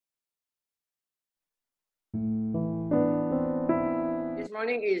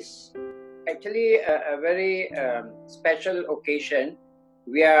morning is actually a very special occasion.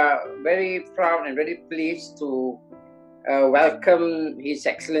 We are very proud and very pleased to welcome His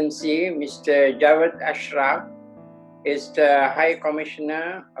Excellency Mr. Jawad Ashraf, is the High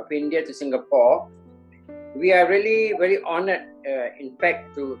Commissioner of India to Singapore. We are really very honored, in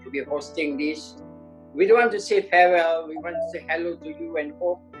fact, to be hosting this. We don't want to say farewell, we want to say hello to you and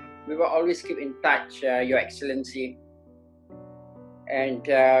hope we will always keep in touch, Your Excellency. And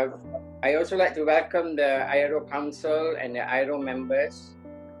I also like to welcome the IRO Council and the IRO members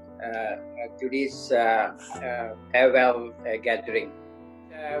to this farewell gathering.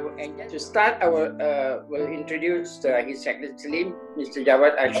 And to start, we'll introduce His Excellency Mr.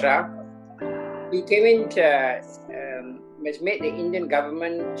 Jawad Ashraf. He came in, was made the Indian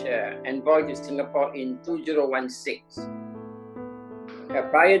government envoy to Singapore in 2016.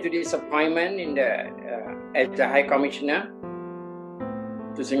 Prior to this appointment as the High Commissioner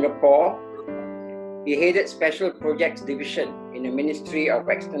to Singapore, he headed Special Projects Division in the Ministry of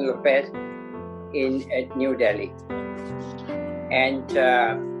External Affairs at New Delhi. And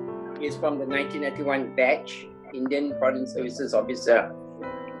he's from the 1991 batch, Indian Foreign Services Officer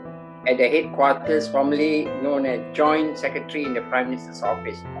at the headquarters, formerly known as Joint Secretary in the Prime Minister's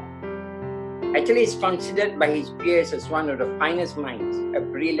Office. Actually, he's considered by his peers as one of the finest minds, a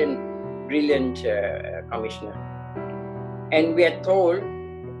brilliant commissioner. And we are told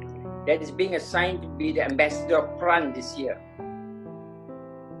that he's being assigned to be the ambassador of France this year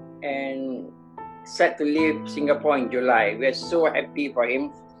and set to leave Singapore in July. We are so happy for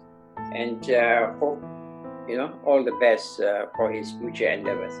him and hope all the best for his future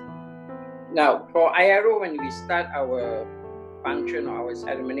endeavors. Now, for IRO, when we start our function or our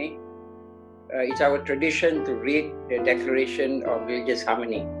ceremony, it's our tradition to read the Declaration of Religious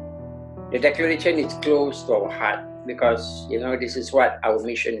Harmony. The declaration is close to our heart because, this is what our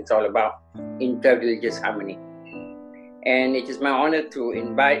mission is all about, inter-religious harmony. And it is my honor to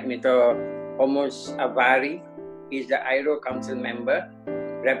invite Mr. Homos Avari. He's the IRO Council member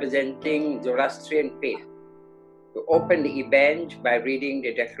representing Zoroastrian faith, to open the event by reading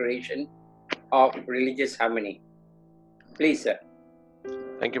the Declaration of Religious Harmony. Please, sir.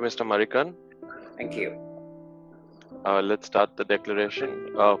 Thank you, Mr. Marikan. Thank you. Let's start the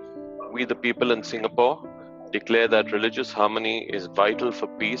declaration. We, the people in Singapore, declare that religious harmony is vital for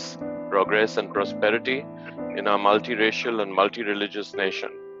peace, progress, and prosperity in our multiracial and multi-religious nation.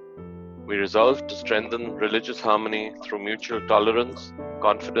 We resolve to strengthen religious harmony through mutual tolerance,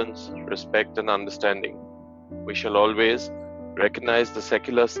 confidence, respect, and understanding. We shall always recognize the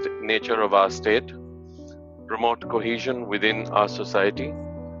secular nature of our state, promote cohesion within our society,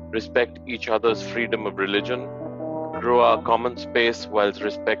 respect each other's freedom of religion, grow our common space whilst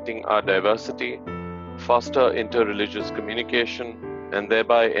respecting our diversity, foster inter-religious communication, and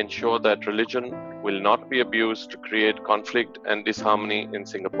thereby ensure that religion will not be abused to create conflict and disharmony in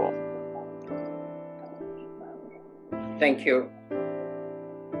Singapore. Thank you.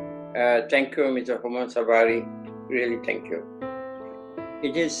 Thank you, Mr. Homos Avari. Really, thank you.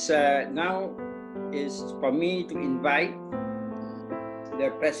 It is now for me to invite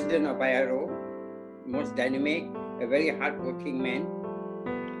the President of IRO, most dynamic, a very hardworking man,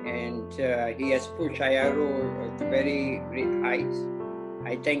 and he has pushed IRO to very great heights.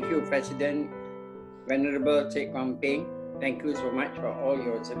 I thank you, President, Venerable Cik Wang Peng. Thank you so much for all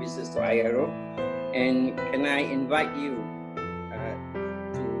your services to IRO. And can I invite you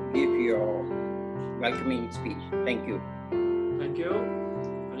to give your welcoming speech? Thank you. Thank you,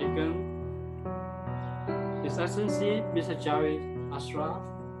 Marikan. His Excellency Mr. Jawad Ashraf,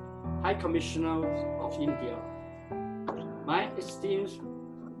 High Commissioner of India, my esteemed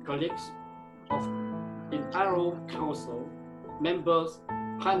colleagues in IRO Council, members,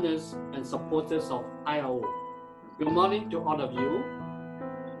 partners, and supporters of IRO. Good morning to all of you.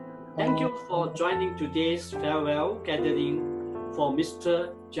 Thank you for joining today's farewell gathering for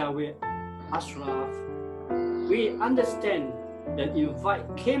Mr. Jawad Ashraf. We understand the invite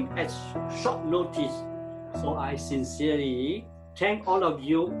came at short notice, so I sincerely thank all of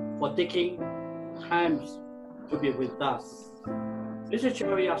you for taking time to be with us. Mr.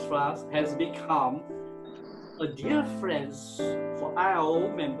 Jawad Ashraf has become a dear friend for IRO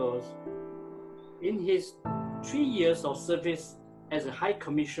members. In his 3 years of service as a High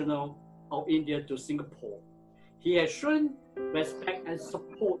Commissioner of India to Singapore, he has shown respect and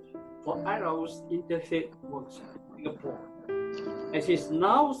support for IRO's interfaith work in Singapore. As he is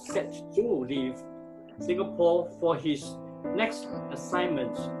now set to leave Singapore for his next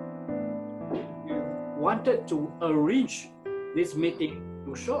assignment, we wanted to arrange this meeting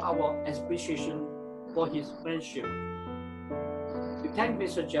to show our appreciation for his friendship. thank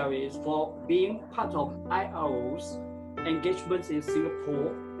Mr. Jarvis for being part of IRO's engagements in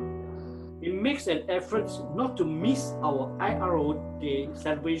Singapore. He makes an effort not to miss our IRO Day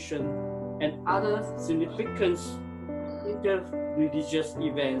celebration and other significant inter-religious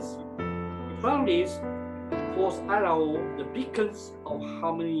events. He proudly calls IRO the beacons of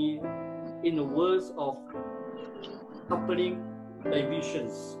harmony in the words of coupling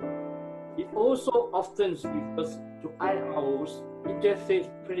divisions. He also often refers to IRO's interfaith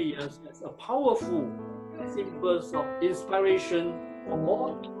prayers as a powerful symbols of inspiration for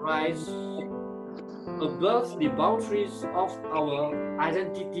all to rise above the boundaries of our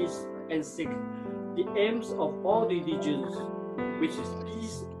identities and seek the aims of all religions, which is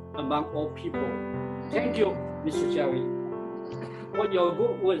peace among all people. Thank you, Mr. Jerry, for your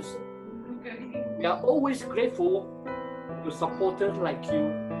good words. We are always grateful to supporters like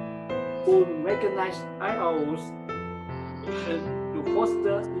you who recognize IRO's mission to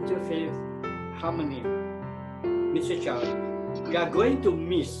foster interfaith harmony. Mr. Jerry, we are going to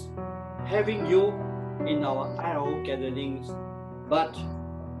miss having you in our IRO gatherings, but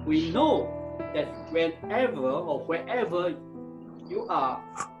we know that whenever or wherever you are,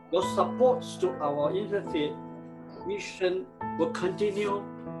 your support to our interfaith mission will continue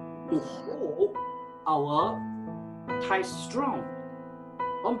to hold our ties strong.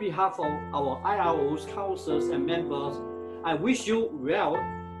 On behalf of our IRO's councils and members, I wish you well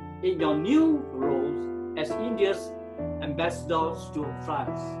in your new roles as India's ambassadors to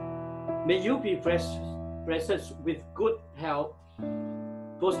France. May you be blessed with good health,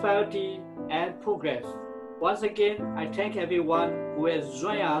 prosperity, and progress. Once again, I thank everyone who has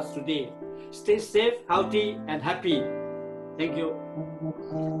joined us today. Stay safe, healthy, and happy. Thank you.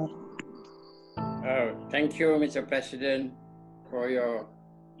 Thank you, Mr. President, for your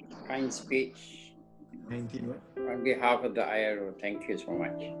kind speech. Thank you. On behalf of the IRO, thank you so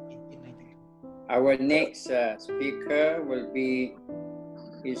much. Our next speaker will be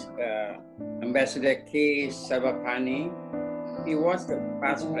Ambassador K. Savapani. He was the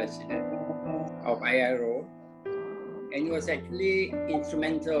past president of IRO, and he was actually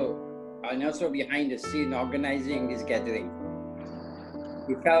instrumental and also behind the scene organizing this gathering.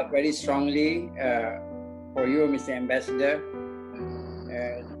 We felt very strongly for you, Mr. Ambassador,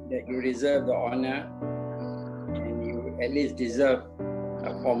 that you deserve the honor and you at least deserve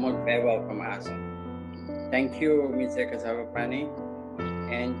a formal farewell from us. Thank you, Mr. Kasavapani,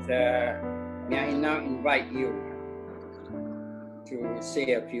 and may I now invite you to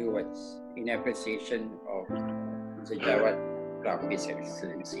say a few words in appreciation of Mr. Jawad from His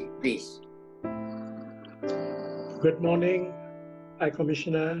Excellency. Please. Good morning, High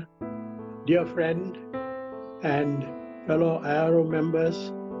Commissioner, dear friend, and fellow IRO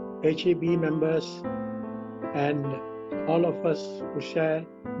members, HAB members, and all of us who share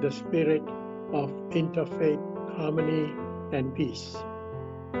the spirit of interfaith harmony and peace.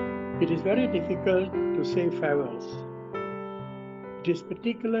 It is very difficult to say farewells. It is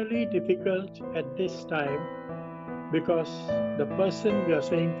particularly difficult at this time because the person we are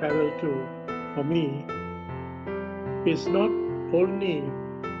saying farewell to, for me, is not only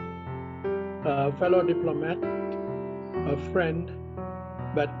a fellow diplomat, a friend,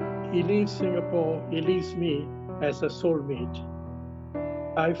 but he leaves Singapore, he leaves me as a soulmate.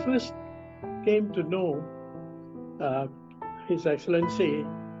 I first came to know His Excellency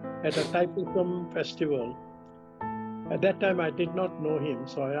at a Thaipusam festival. At that time, I did not know him,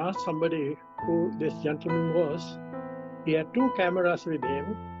 so I asked somebody who this gentleman was. He had 2 cameras with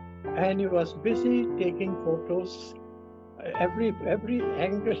him, and he was busy taking photos, every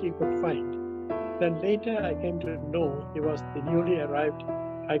angle he could find. Then later, I came to know he was the newly arrived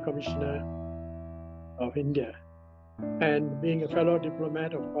High Commissioner of India. And being a fellow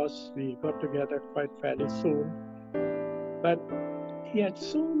diplomat, of course, we got together quite fairly soon. But he had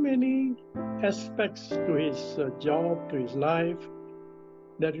so many aspects to his job, to his life,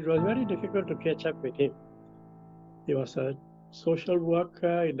 that it was very difficult to catch up with him. He was a social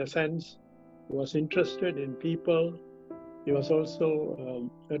worker in the sense he was interested in people. He was also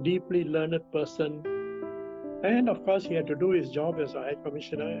a deeply learned person. And of course, he had to do his job as a High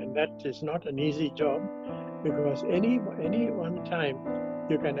Commissioner, and that is not an easy job because any one time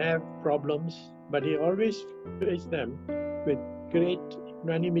you can have problems, but he always faced them with great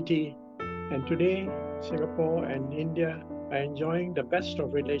unanimity. And today, Singapore and India are enjoying the best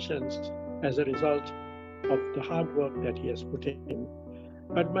of relations as a result of the hard work that he has put in.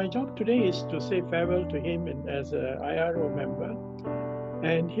 But my job today is to say farewell to him as an IRO member.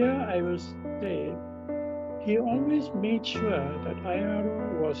 And here I will say, he always made sure that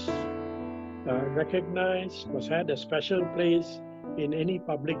IRO was recognized, had a special place in any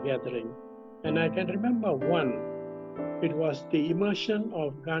public gathering. And I can remember one. It was the immersion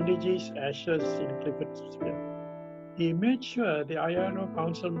of Gandhiji's ashes in Clifford Sphere. He made sure the IRO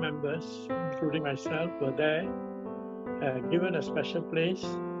council members, including myself, were there, given a special place,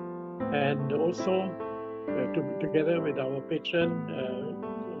 and also together with our patron,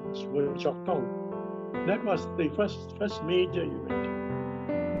 Chok Tong. That was the first major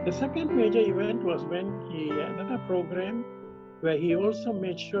event. The second major event was when he had another program where he also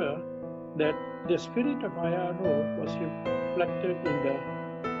made sure that the spirit of IRO was reflected in the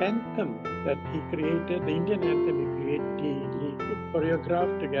anthem that he created, the Indian anthem he created. He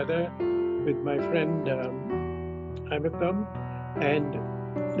choreographed together with my friend Amatham, and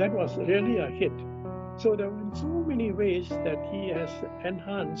that was really a hit. So there were so many ways that he has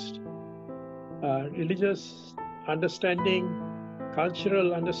enhanced religious understanding,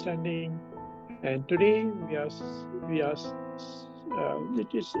 cultural understanding, and today we are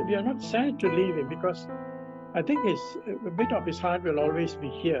not sad to leave him, because I think a bit of his heart will always be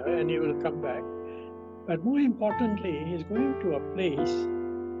here and he will come back. But more importantly, he's going to a place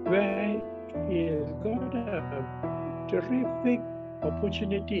where he has got a terrific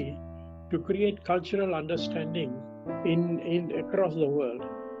opportunity to create cultural understanding in across the world,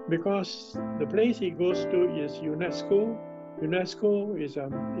 because the place he goes to is UNESCO. UNESCO is a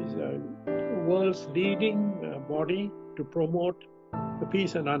world's leading body to promote the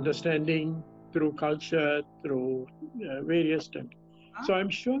peace and understanding through culture, through various things. So I'm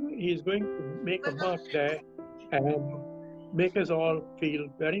sure he's going to make a mark there and make us all feel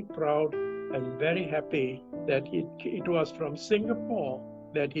very proud and very happy that it was from Singapore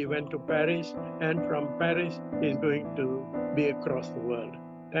that he went to Paris, and from Paris he's going to be across the world.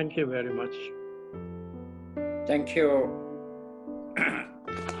 Thank you very much. Thank you,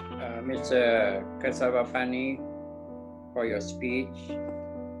 Mr. Kasavapani, for your speech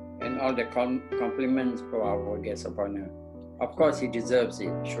and all the compliments for our guest of honor. Of course, he deserves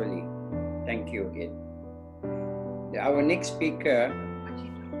it, surely. Thank you again. Our next speaker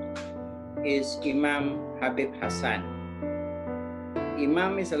is Imam Habib Hassan.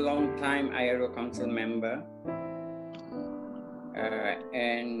 Imam is a long-time IRO Council member,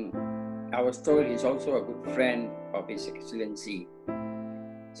 and I was told he's also a good friend of His Excellency.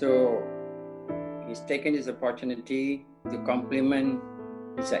 So he's taken this opportunity to compliment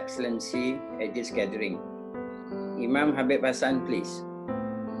His Excellency at this gathering. Imam Habib Hassan, please.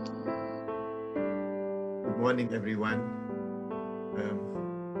 Good morning, everyone.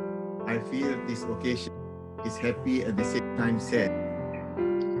 I feel this occasion is happy at the same time sad.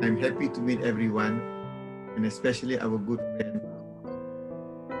 I'm happy to meet everyone, and especially our good friend,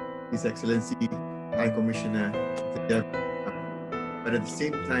 His Excellency High Commissioner, but at the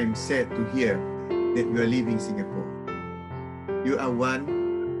same time sad to hear that you are leaving Singapore. You are one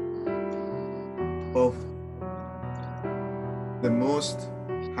of the most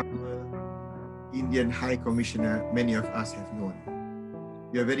humble Indian High Commissioner many of us have known.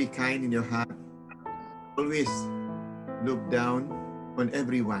 You are very kind in your heart, always look down on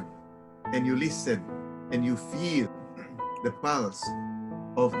everyone, and you listen and you feel the pulse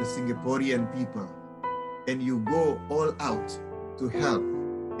of the Singaporean people, and you go all out to help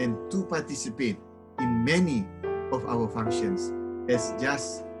and to participate in many of our functions, as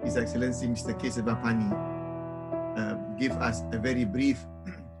just His Excellency Mr. Kesavapani give us a very brief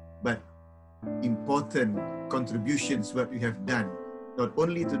but important contributions what you have done, not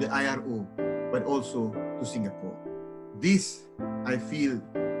only to the IRO but also to Singapore. This, I feel,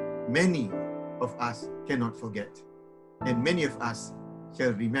 many of us cannot forget, and many of us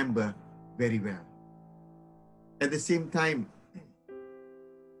shall remember very well. At the same time,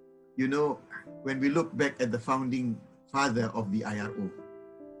 you know, when we look back at the founding father of the IRO,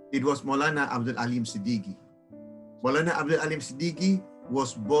 it was Maulana Abdul Alim Siddiqui. Maulana Abdul Alim Siddiqui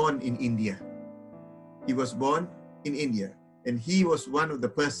was born in India. He was born in India, and he was one of the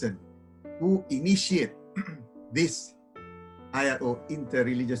person who initiated this IRO,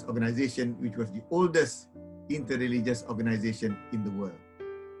 interreligious organization, which was the oldest interreligious organization in the world.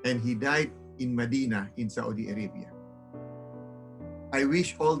 And he died in Medina in Saudi Arabia. I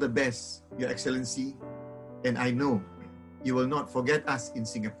wish all the best, Your Excellency, and I know you will not forget us in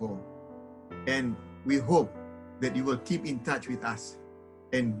Singapore. And we hope that you will keep in touch with us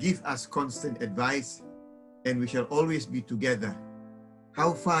and give us constant advice, and we shall always be together.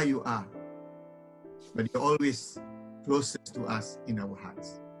 How far you are, but you're always closest to us in our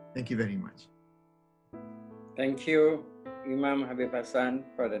hearts. Thank you very much. Thank you, Imam Habib Hassan,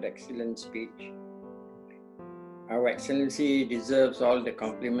 for that excellent speech. Our Excellency deserves all the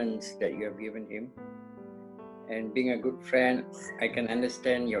compliments that you have given him. and being a good friend, I can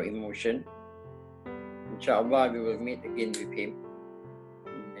understand your emotion. Inshallah, we will meet again with him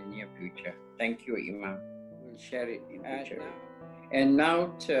in the near future. Thank you, Imam. We'll share it in future. And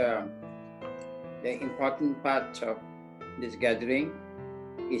now the important part of this gathering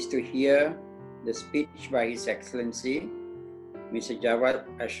is to hear the speech by His Excellency, Mr. Jawad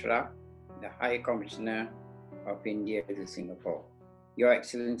Ashraf, the High Commissioner of India to Singapore. Your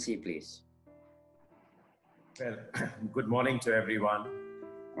Excellency, please. Well, good morning to everyone.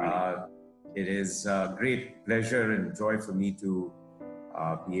 It is a great pleasure and joy for me to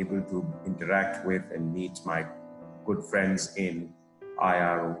be able to interact with and meet my good friends in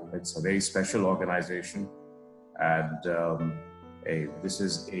IRO. It's a very special organization, and this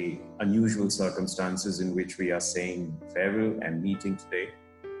is unusual circumstances in which we are saying farewell and meeting today.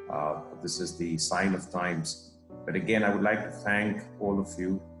 This is the sign of times. But again, I would like to thank all of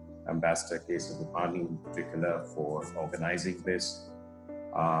you, Ambassador Kesavapani in particular, for organizing this.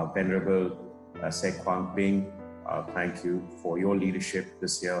 Venerable Sek Kwang Ping, thank you for your leadership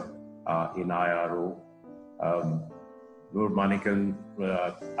this year in IRO. Nur Manikan,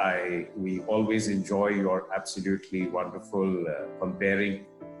 we always enjoy your absolutely wonderful comparing.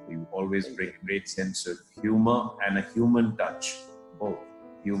 You always bring a great sense of humor and a human touch, both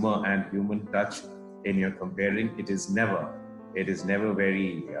humor and human touch in your comparing. It is never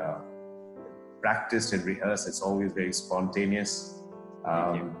very practiced and rehearsed. It's always very spontaneous.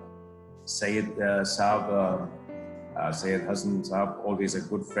 Syed Hassan Saab, always a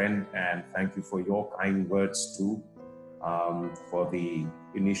good friend, and thank you for your kind words too, for the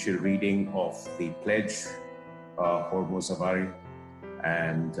initial reading of the pledge for Mosabari,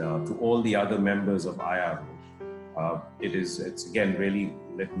 and to all the other members of IRO. It's again really,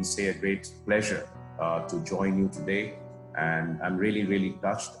 let me say, a great pleasure to join you today, and I'm really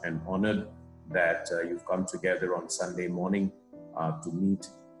touched and honored that you've come together on Sunday morning to meet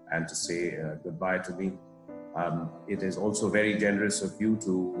and to say goodbye to me. It is also very generous of you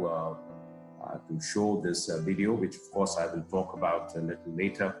to show this video, which of course I will talk about a little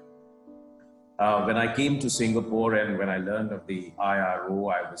later. When I came to Singapore and when I learned of the IRO,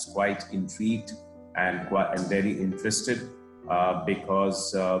 I was quite intrigued and very interested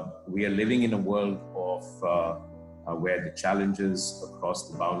because we are living in a world of where the challenges across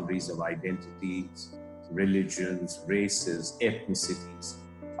the boundaries of identities, religions, races, ethnicities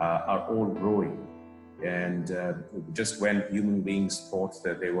are all growing. And just when human beings thought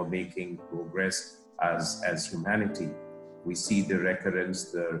that they were making progress as humanity, we see the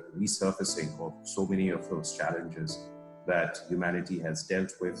recurrence, the resurfacing of so many of those challenges that humanity has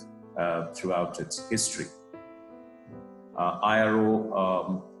dealt with throughout its history.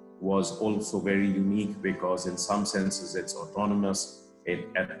 IRO was also very unique because in some senses it's autonomous.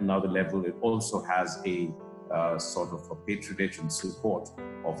 At another level, it also has a sort of a patronage and support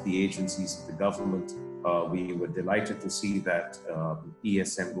of the agencies of the government. We were delighted to see that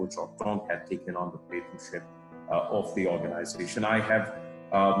ESM Go Chok Tong had taken on the patronship of the organization. I have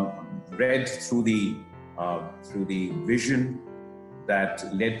read through the vision that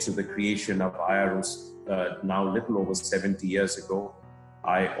led to the creation of IRO now little over 70 years ago.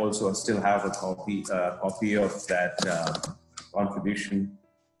 I also still have a copy of that contribution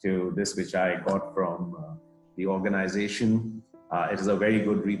to this, which I got from the organization. It is a very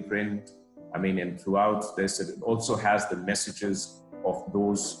good reprint. I mean, and throughout this, it also has the messages of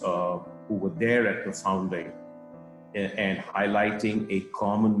those who were there at the founding and highlighting a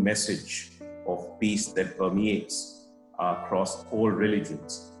common message of peace that permeates across all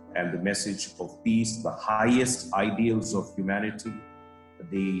religions, and the message of peace, the highest ideals of humanity,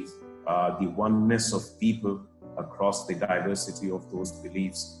 the oneness of people across the diversity of those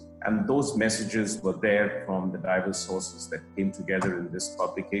beliefs. And those messages were there from the diverse sources that came together in this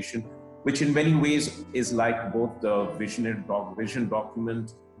publication, which in many ways is like both the vision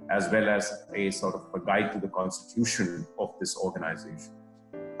document as well as a sort of a guide to the constitution of this organization.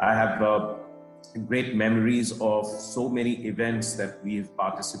 I have great memories of so many events that we've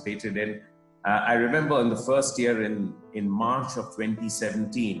participated in. I remember in the first year in March of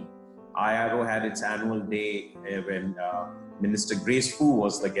 2017, IRO had its annual day when Minister Grace Fu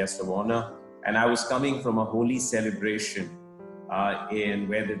was the guest of honor, and I was coming from a holy celebration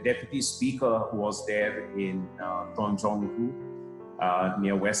where the deputy speaker was there in Ton Jong Hu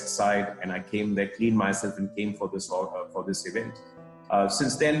near West Side, and I came there, cleaned myself, and came for this event.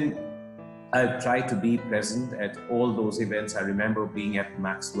 Since then, I've tried to be present at all those events. I remember being at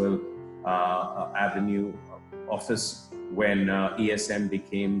Maxwell Avenue office when ESM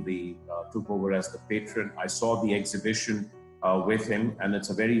took over as the patron. I saw the exhibition with him, and it's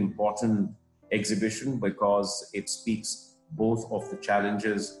a very important exhibition because it speaks both of the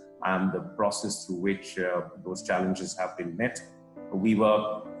challenges and the process through which those challenges have been met. We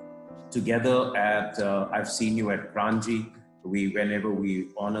were together at, I've seen you at Kranji. Whenever we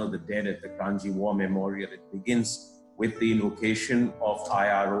honor the dead at the Kranji War Memorial, it begins with the invocation of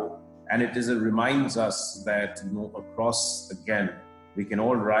IRO. And it reminds us that, across, again, we can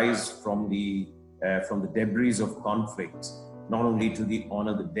all rise from the debris of conflict, not only to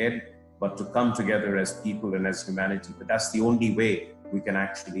honor the dead, but to come together as people and as humanity. But that's the only way we can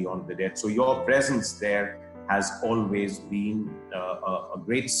actually honor the dead. So your presence there has always been a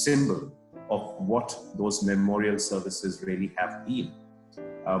great symbol of what those memorial services really have been.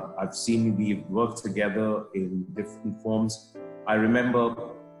 I've seen we've worked together in different forms. I remember,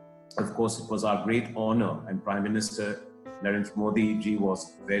 of course, it was our great honor, and Prime Minister Narendra Modi ji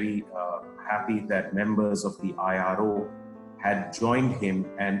was very happy that members of the IRO had joined him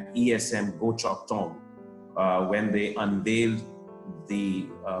and ESM Go Chok Tong when they unveiled the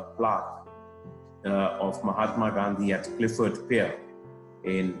plaque of Mahatma Gandhi at Clifford Pier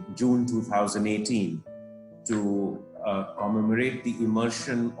in June 2018 to commemorate the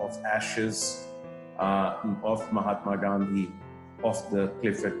immersion of ashes of Mahatma Gandhi off the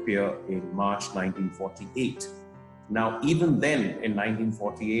Clifford Pier in March 1948. Now, even then, in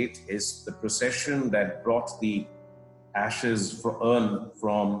 1948, the procession that brought the ashes urn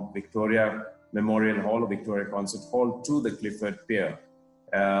from Victoria Memorial Hall or Victoria Concert Hall to the Clifford Pier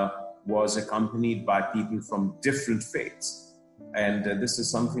was accompanied by people from different faiths. And this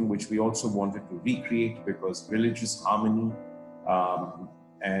is something which we also wanted to recreate, because religious harmony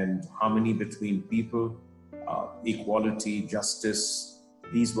and harmony between people, equality, justice,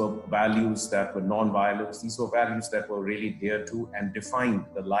 these were values that were non-violence. These were values that were really dear to and defined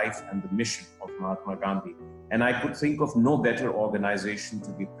the life and the mission of Mahatma Gandhi. And I could think of no better organization to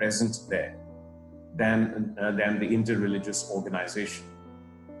be present there than the interreligious organization.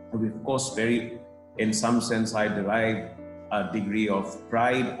 Of course, in some sense, I derive a degree of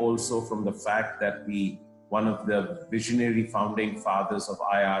pride also from the fact that one of the visionary founding fathers of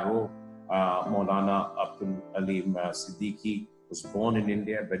IRO, Maulana Abdul Alim Siddiqui, was born in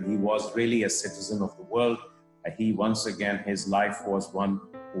India, but he was really a citizen of the world. Once again, his life was one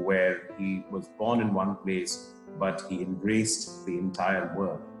where he was born in one place, but he embraced the entire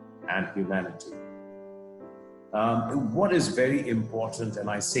world and humanity. What is very important, and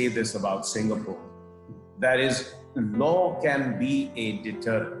I say this about Singapore, that is, law can be a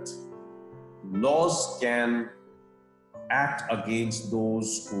deterrent. Laws can act against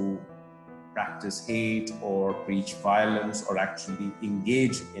those who practice hate or preach violence or actually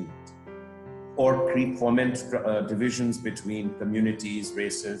engage in it, or foment divisions between communities,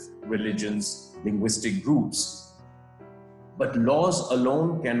 races, religions, linguistic groups. But laws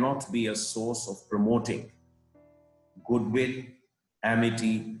alone cannot be a source of promoting goodwill,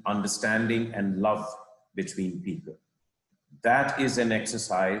 amity, understanding, and love between people. That is an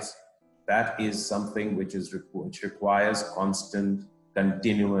exercise, that is something which requires constant,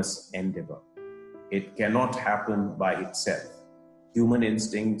 continuous endeavor. It cannot happen by itself. Human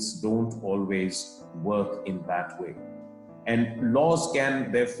instincts don't always work in that way. And laws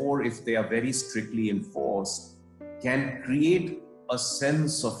can, therefore, if they are very strictly enforced, can create a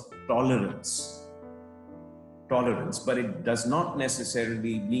sense of tolerance, but it does not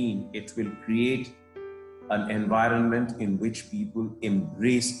necessarily mean it will create an environment in which people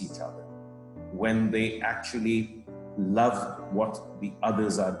embrace each other, when they actually love what the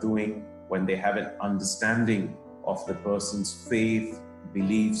others are doing, when they have an understanding of the person's faith,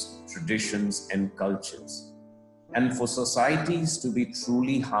 beliefs, traditions, and cultures. And for societies to be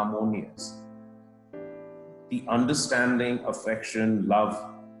truly harmonious, the understanding, affection, love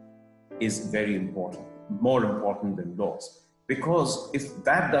is very important, more important than laws. Because if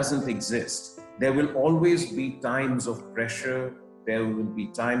that doesn't exist, there will always be times of pressure, there will be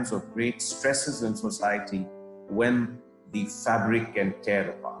times of great stresses in society when the fabric can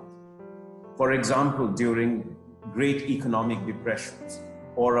tear apart. For example, during great economic depressions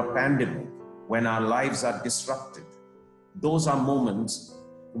or a pandemic, when our lives are disrupted, those are moments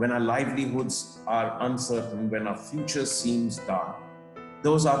when our livelihoods are uncertain, when our future seems dark.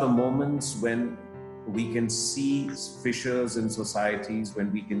 Those are the moments when we can see fissures in societies,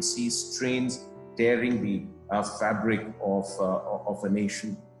 when we can see strains tearing the fabric of a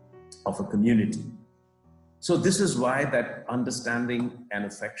nation, of a community. So this is why that understanding and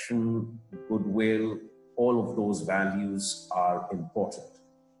affection, goodwill, all of those values are important.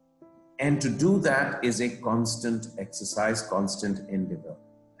 And to do that is a constant exercise, constant endeavor.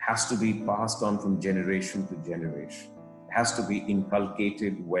 It has to be passed on from generation to generation. It has to be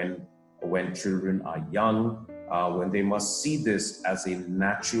inculcated when when children are young, when they must see this as a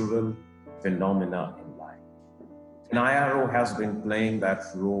natural phenomena in life. And IRO has been playing that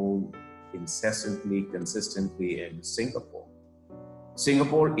role incessantly, consistently in Singapore.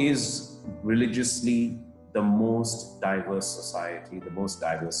 Singapore is religiously the most diverse society, the most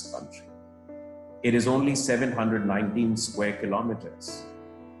diverse country. It is only 719 square kilometers.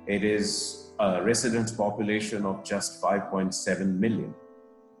 It is a resident population of just 5.7 million.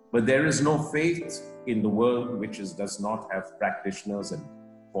 But there is no faith in the world which does not have practitioners and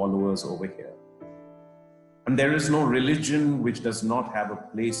followers over here. And there is no religion which does not have a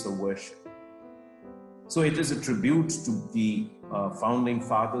place of worship. So it is a tribute to the founding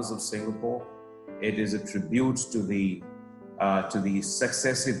fathers of Singapore. It is a tribute to the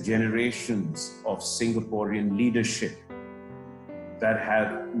successive generations of Singaporean leadership that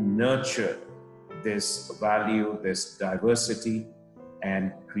have nurtured this value, this diversity,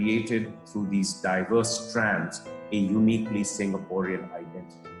 and created through these diverse strands a uniquely Singaporean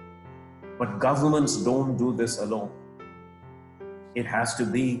identity. But governments don't do this alone. It has to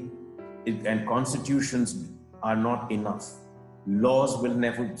be, and constitutions are not enough. Laws will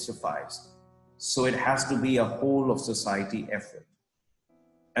never suffice. So it has to be a whole of society effort.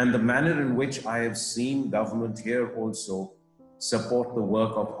 And the manner in which I have seen government here also support the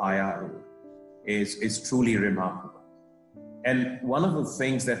work of IRO is truly remarkable. And one of the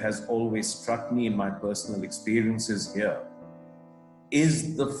things that has always struck me in my personal experiences here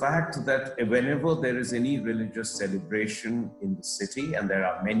is the fact that whenever there is any religious celebration in the city, and there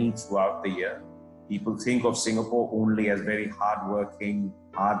are many throughout the year, people think of Singapore only as very hardworking,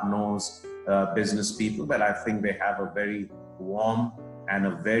 hard-nosed business people, but I think they have a very warm and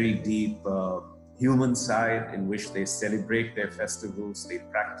a very deep human side in which they celebrate their festivals, they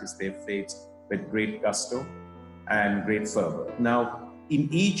practice their faiths with great gusto and great fervor. Now, in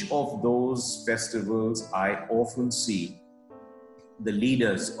each of those festivals, I often see the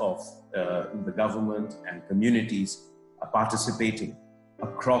leaders of the government and communities participating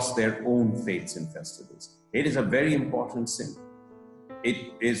across their own faiths and festivals. It is a very important thing.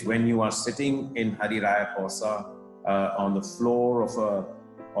 It is when you are sitting in Hari Raya Pausa on the floor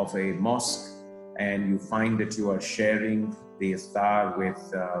of a mosque, and you find that you are sharing the iftar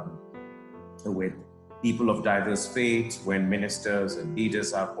with people of diverse faiths, when ministers and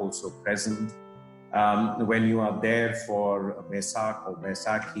leaders are also present, when you are there for Vesak or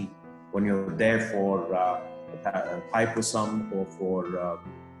Vaisakhi, when you're there for Thaipusam or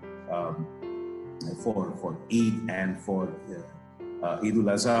for Eid and for Eid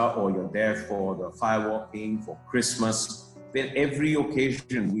al-Azha, or you're there for the firewalking, for Christmas. Then every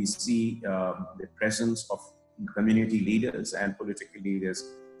occasion we see the presence of community leaders and political leaders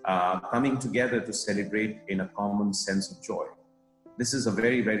coming together to celebrate in a common sense of joy. This is a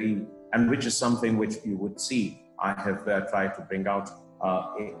very, very, and which is something which you would see I have tried to bring out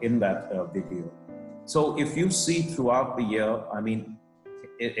in that video. So if you see throughout the year, I mean,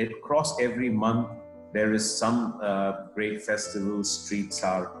 across every month, there is some great festivals, streets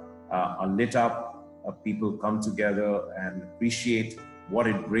are lit up, people come together and appreciate what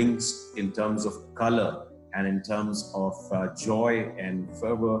it brings in terms of color and in terms of joy and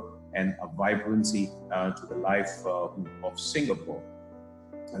fervor and a vibrancy to the life of Singapore.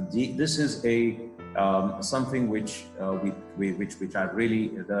 This is something which I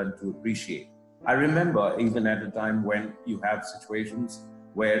really learned to appreciate. I remember even at a time when you have situations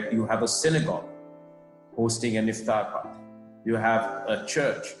where you have a synagogue hosting an iftar party, you have a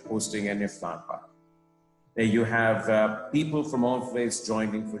church hosting an iftar party, you have people from all faiths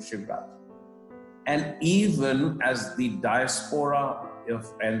joining for Shivratri. And even as the diaspora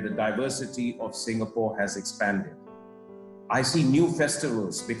and the diversity of Singapore has expanded, I see new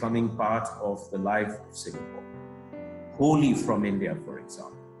festivals becoming part of the life of Singapore. Holi from India, for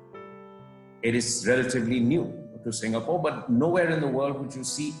example. It is relatively new to Singapore, but nowhere in the world would you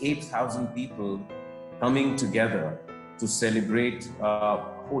see 8,000 people coming together to celebrate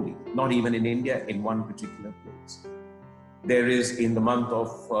Holi, not even in India, in one particular place. There is, in the month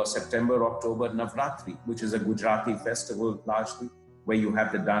of September, October, Navratri, which is a Gujarati festival largely, where you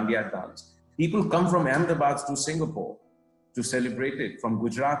have the Dandiya dance. People come from Ahmedabad to Singapore to celebrate it. From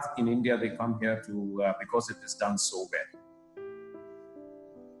Gujarat in India, they come here to because it is done so well.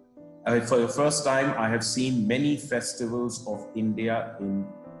 For the first time, I have seen many festivals of India in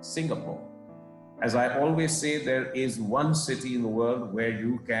Singapore. As I always say, there is one city in the world where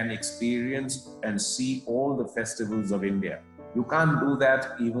you can experience and see all the festivals of India. You can't do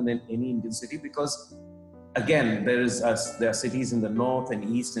that even in any Indian city because, again, there are cities in the north and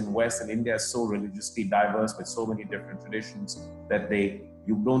east and west, and India is so religiously diverse with so many different traditions that they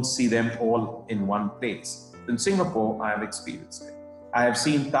You don't see them all in one place. In Singapore, I have experienced it. I have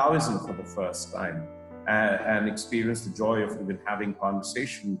seen Taoism for the first time and experienced the joy of even having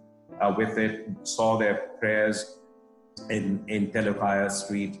conversation with it, saw their prayers in Telukaya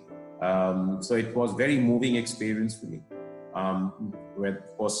Street. So it was very moving experience for me. Where,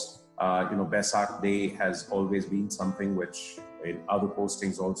 of course, Vesak Day has always been something which in other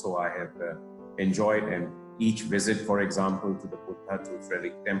postings also I have enjoyed, and each visit, for example, to the Buddha to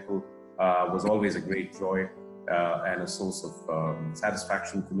Frederick Temple was always a great joy and a source of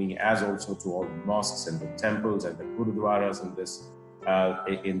satisfaction to me, as also to all the mosques and the temples and the gurudwaras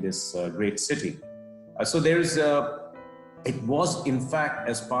in this great city. So there is it was in fact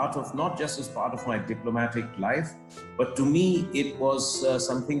as part of, not just as part of my diplomatic life, but to me it was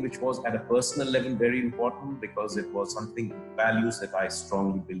something which was at a personal level very important, because it was something, values that I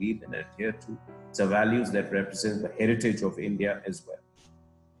strongly believe and adhere to. It's a values that represent the heritage of India as well.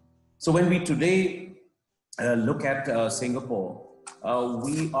 So when we today look at Singapore,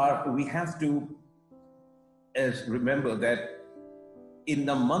 we have to remember that in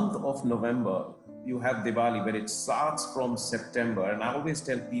the month of November, you have Diwali, but it starts from September. And I always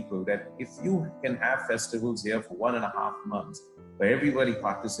tell people that if you can have festivals here for 1.5 months, where everybody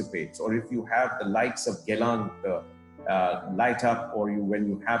participates, or if you have the lights of Gelang light up, or when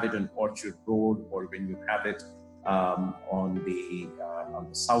you have it on Orchard Road, or when you have it on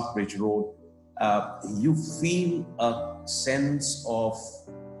the South Bridge Road, you feel a sense of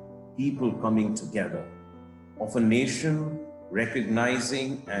people coming together, of a nation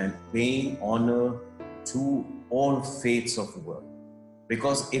recognizing and paying honor to all faiths of the world.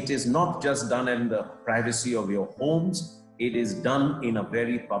 Because it is not just done in the privacy of your homes, it is done in a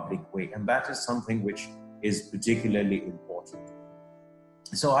very public way. And that is something which is particularly important.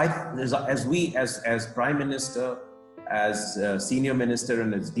 So as Prime Minister, as Senior Minister,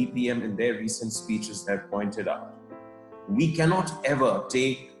 and as DPM in their recent speeches have pointed out, we cannot ever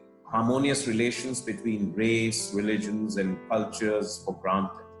take harmonious relations between race, religions, and cultures for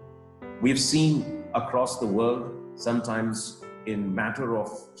granted. We've seen across the world, sometimes in matter of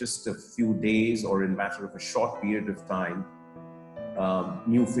just a few days or in matter of a short period of time,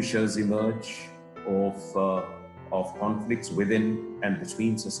 new fissures emerge of conflicts within and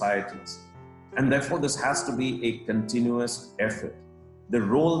between societies. And therefore, this has to be a continuous effort. The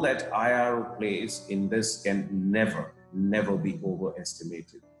role that IRO plays in this can never be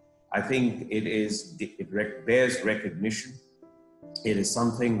overestimated. I think it bears recognition. It is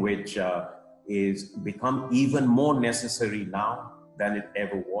something which is become even more necessary now than it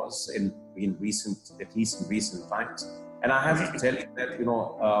ever was at least in recent times. And I have to tell you that,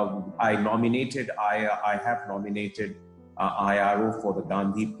 I have nominated IRO for the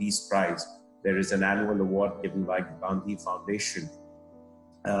Gandhi Peace Prize. There is an annual award given by the Gandhi Foundation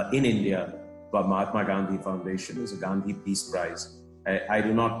in India, but Mahatma Gandhi Foundation is a Gandhi Peace Prize. I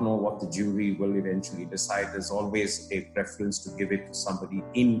do not know what the jury will eventually decide. There's always a preference to give it to somebody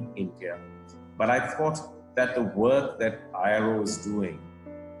in India. But I thought that the work that IRO is doing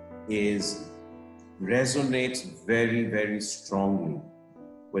resonates very, very strongly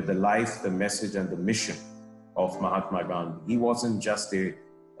with the life, the message, and the mission of Mahatma Gandhi. He wasn't just the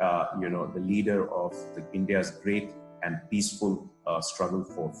leader of India's great and peaceful struggle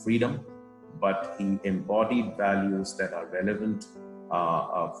for freedom, but he embodied values that are relevant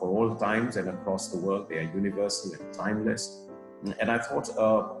for all times and across the world. They are universal and timeless. And I thought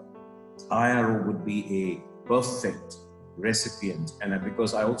IRO would be a perfect recipient, and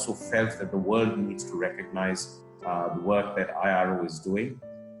because I also felt that the world needs to recognize the work that IRO is doing.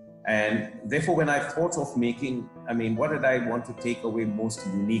 And therefore, when I thought of what did I want to take away most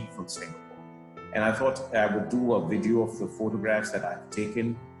unique from Singapore? And I thought I would do a video of the photographs that I've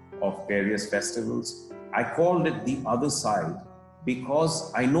taken of various festivals. I called it The Other Side,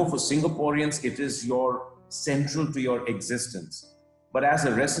 because I know for Singaporeans, it is central to your existence. But as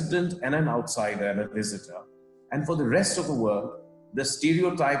a resident and an outsider and a visitor, and for the rest of the world, the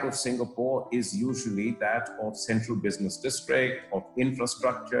stereotype of Singapore is usually that of central business district, of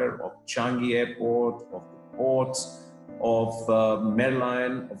infrastructure, of Changi Airport, of the ports, of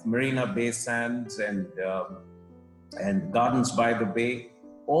Merlion, of Marina Bay Sands, and Gardens by the Bay,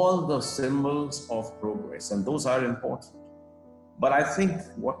 all the symbols of progress, and those are important. But I think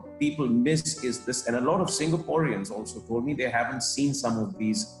what people miss is this, and a lot of Singaporeans also told me they haven't seen some of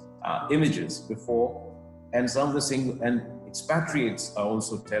these images before, and some of the expatriates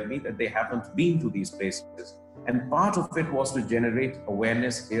also tell me that they haven't been to these places. And part of it was to generate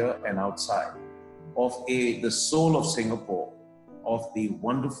awareness here and outside of the soul of Singapore, of the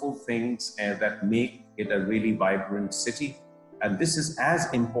wonderful things that make it a really vibrant city, And this is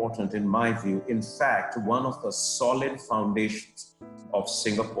as important, in my view, in fact, one of the solid foundations of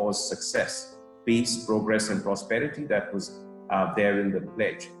Singapore's success, peace, progress, and prosperity that was there in the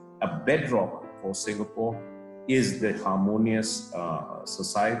pledge. A bedrock for Singapore is the harmonious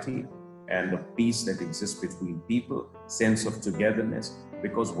society and the peace that exists between people, sense of togetherness,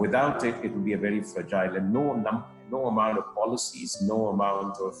 because without it, it will be a very fragile, and no amount of policies, no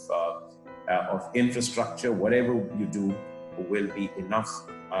amount of infrastructure, whatever you do, will be enough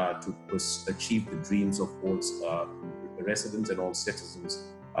to achieve the dreams of all residents and all citizens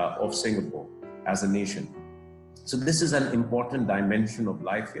of Singapore as a nation. So this is an important dimension of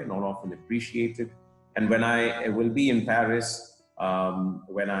life here, not often appreciated. And when I will be in Paris,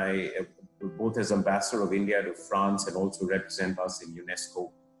 when I both as ambassador of India to France and also represent us in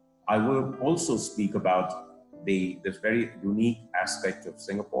UNESCO, I will also speak about this very unique aspect of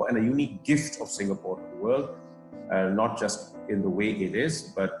Singapore and a unique gift of Singapore to the world, not just in the way it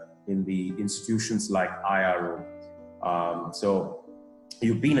is, but in the institutions like IRO. So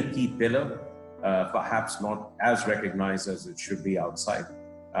you've been a key pillar, perhaps not as recognized as it should be outside,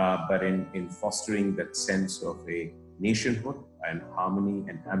 but in fostering that sense of a nationhood and harmony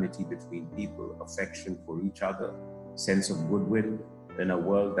and amity between people, affection for each other, sense of goodwill in a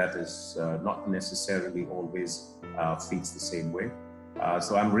world that is not necessarily always feels the same way.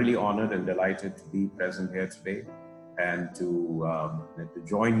 So I'm really honored and delighted to be present here today and to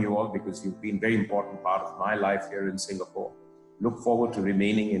join you all, because you've been a very important part of my life here in Singapore. Look forward to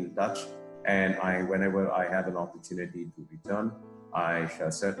remaining in touch, and whenever I have an opportunity to return, I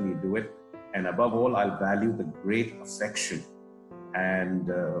shall certainly do it. And above all, I'll value the great affection and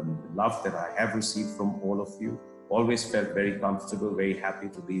love that I have received from all of you. Always felt very comfortable, very happy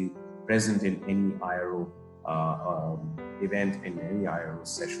to be present in any IRO event, in any IRO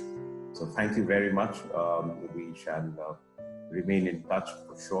session. So thank you very much. We shall remain in touch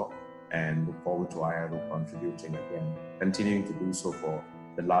for sure, and look forward to IRO contributing again, continuing to do so for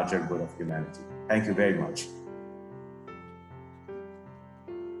the larger good of humanity. Thank you very much.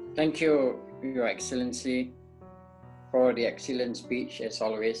 Thank you, Your Excellency, for the excellent speech as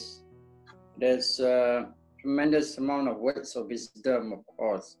always. There's a tremendous amount of words of wisdom, of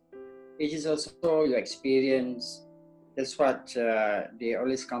course. It is also your experience. That's what they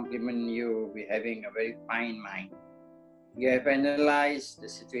always compliment you with having a very fine mind. You have analyzed the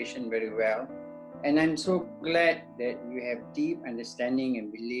situation very well, and I'm so glad that you have deep understanding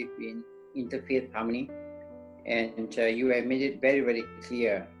and belief in interfaith harmony, and you have made it very, very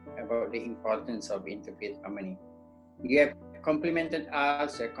clear about the importance of interfaith harmony. You have complimented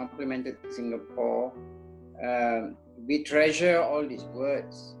us, you have complimented Singapore. We treasure all these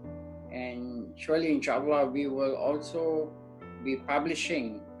words, and surely, inshallah, we will also be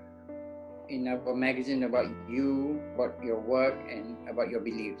publishing in our magazine about you, about your work, and about your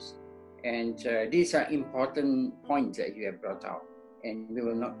beliefs. And these are important points that you have brought out, and we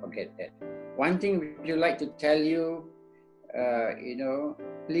will not forget that. One thing we would like to tell you,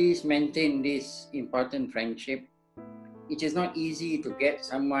 please maintain this important friendship. It is not easy to get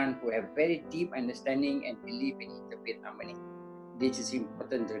someone who have very deep understanding and belief in interfaith harmony. This is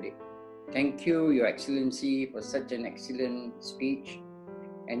important today. Thank you, Your Excellency, for such an excellent speech,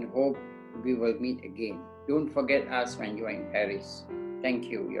 and hope we will meet again. Don't forget us when you are in Paris. Thank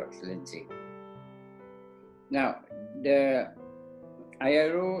you, Your Excellency. Now, the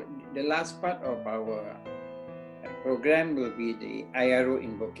IRO, the last part of our program will be the IRO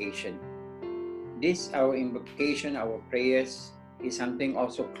invocation. This, our invocation, our prayers, is something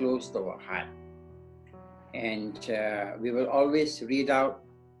also close to our heart. And we will always read out,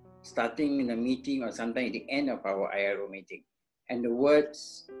 starting in a meeting or sometime at the end of our IRO meeting. And the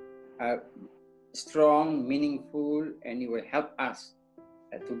words are strong, meaningful, and it will help us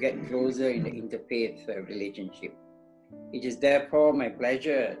to get closer in the interfaith relationship. It is therefore my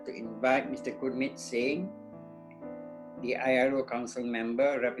pleasure to invite Mr. Gurmeet Singh, the IRO Council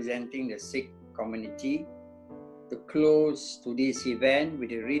member representing the Sikh community, to close today's event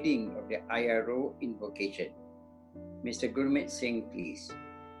with a reading of the IRO invocation. Mr. Gurmeet Singh, please.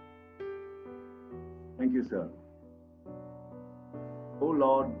 Thank you, sir. O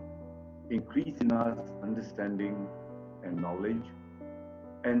Lord, increase in us understanding and knowledge,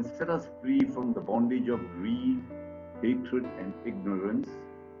 and set us free from the bondage of greed, hatred, and ignorance,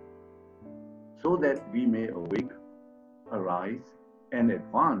 so that we may awake, arise, and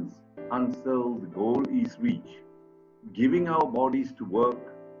advance until the goal is reached, giving our bodies to work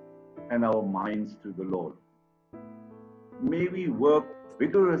and our minds to the Lord. May we work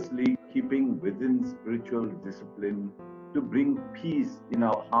vigorously, keeping within spiritual discipline to bring peace in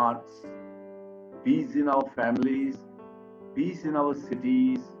our hearts, peace in our families, peace in our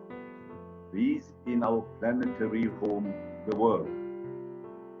cities, peace in our planetary home, the world.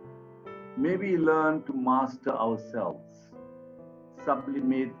 May we learn to master ourselves,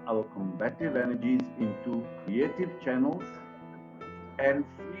 sublimate our combative energies into creative channels, and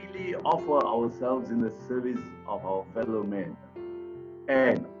freely offer ourselves in the service of our fellow men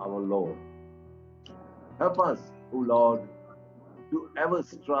and our Lord. Help us, O Lord, to ever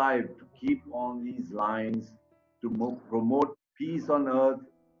strive to keep on these lines to promote peace on earth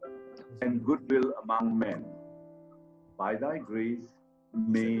and goodwill among men. By thy grace,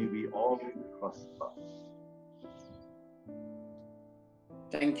 may we all prosper.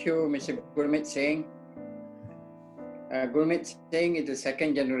 Thank you, Mr. Gurmit Singh. Gurmit Singh is the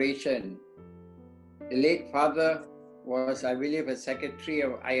second generation. The late father was, I believe, a secretary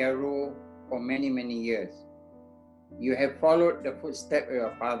of IRO for many, many years. You have followed the footsteps of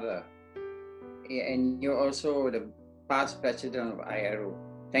your father, and you're also the past president of IRO.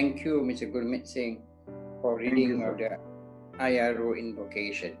 Thank you, Mr. Gurmit Singh, for reading of the IRO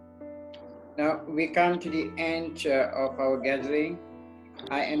invocation. Now we come to the end of our gathering.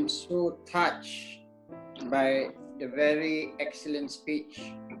 I am so touched by the very excellent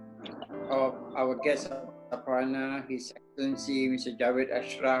speech of our guest of honor, His Excellency Mr. Javed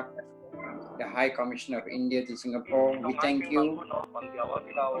Ashraf, the High Commissioner of India to Singapore. We thank you.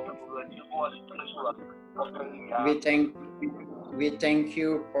 We thank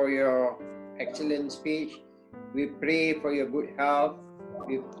you for your excellent speech. We pray for your good health.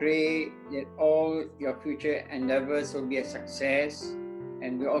 We pray that all your future endeavors will be a success.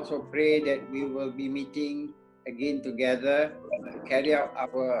 And we also pray that we will be meeting again together to carry out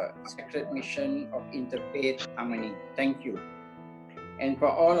our sacred mission of interfaith harmony. Thank you. And for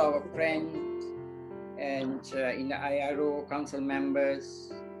all our friends and in the IRO council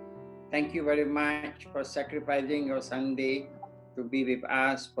members, thank you very much for sacrificing your Sunday to be with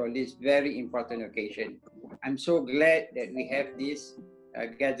us for this very important occasion. I'm so glad that we have this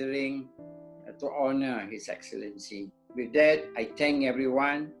gathering to honor His Excellency. With that, I thank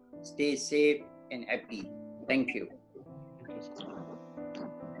everyone. Stay safe and happy. Thank you.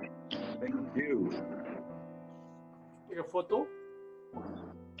 Thank you. Take a photo.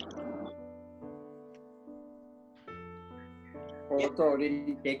 Photo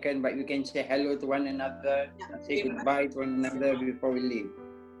already taken, but we can say hello to one another, say goodbye to one another before we leave.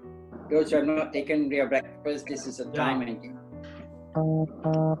 Those who have not taken their breakfast, this is a time.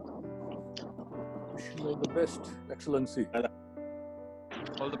 Wish you all the best, Excellency.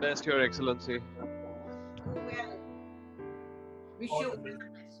 All the best, Your Excellency. Wish you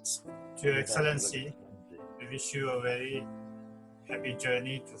To Your Excellency, we wish you a very happy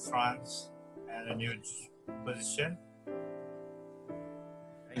journey to France and a new position.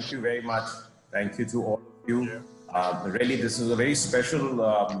 Thank you very much. Thank you to all of you. Really, this is a very special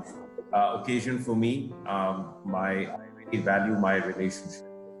occasion for me. I really value my relationship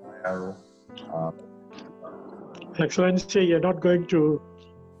with IRO. Excellency, you're not going to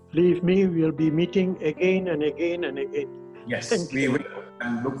leave me. We'll be meeting again and again and again. Yes, we will,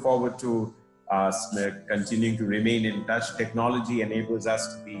 and look forward to continuing to remain in touch. Technology enables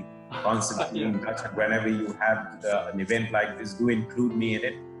us to be constantly in touch, and whenever you have an event like this, do include me in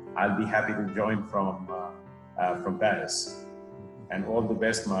it. I'll be happy to join from Paris. And all the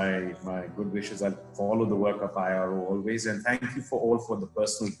best, my good wishes. I'll follow the work of IRO always, and thank you for the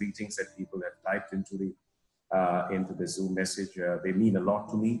personal greetings that people have typed into the Zoom message. They mean a lot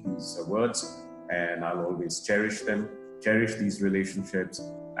to me, these words, and I'll always cherish them, cherish these relationships,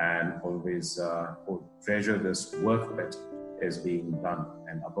 and always treasure this work that is being done,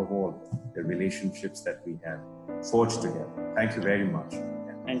 and above all, the relationships that we have forged together. Thank you very much.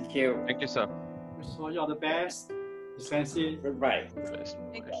 Thank you. Thank you, sir. Wish you all the best. Excellency. Goodbye.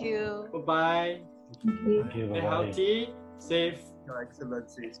 Thank you. Goodbye. Thank you. Stay healthy, safe, Your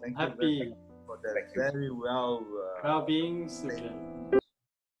Excellency, thank you happy, very much for that very well well-being.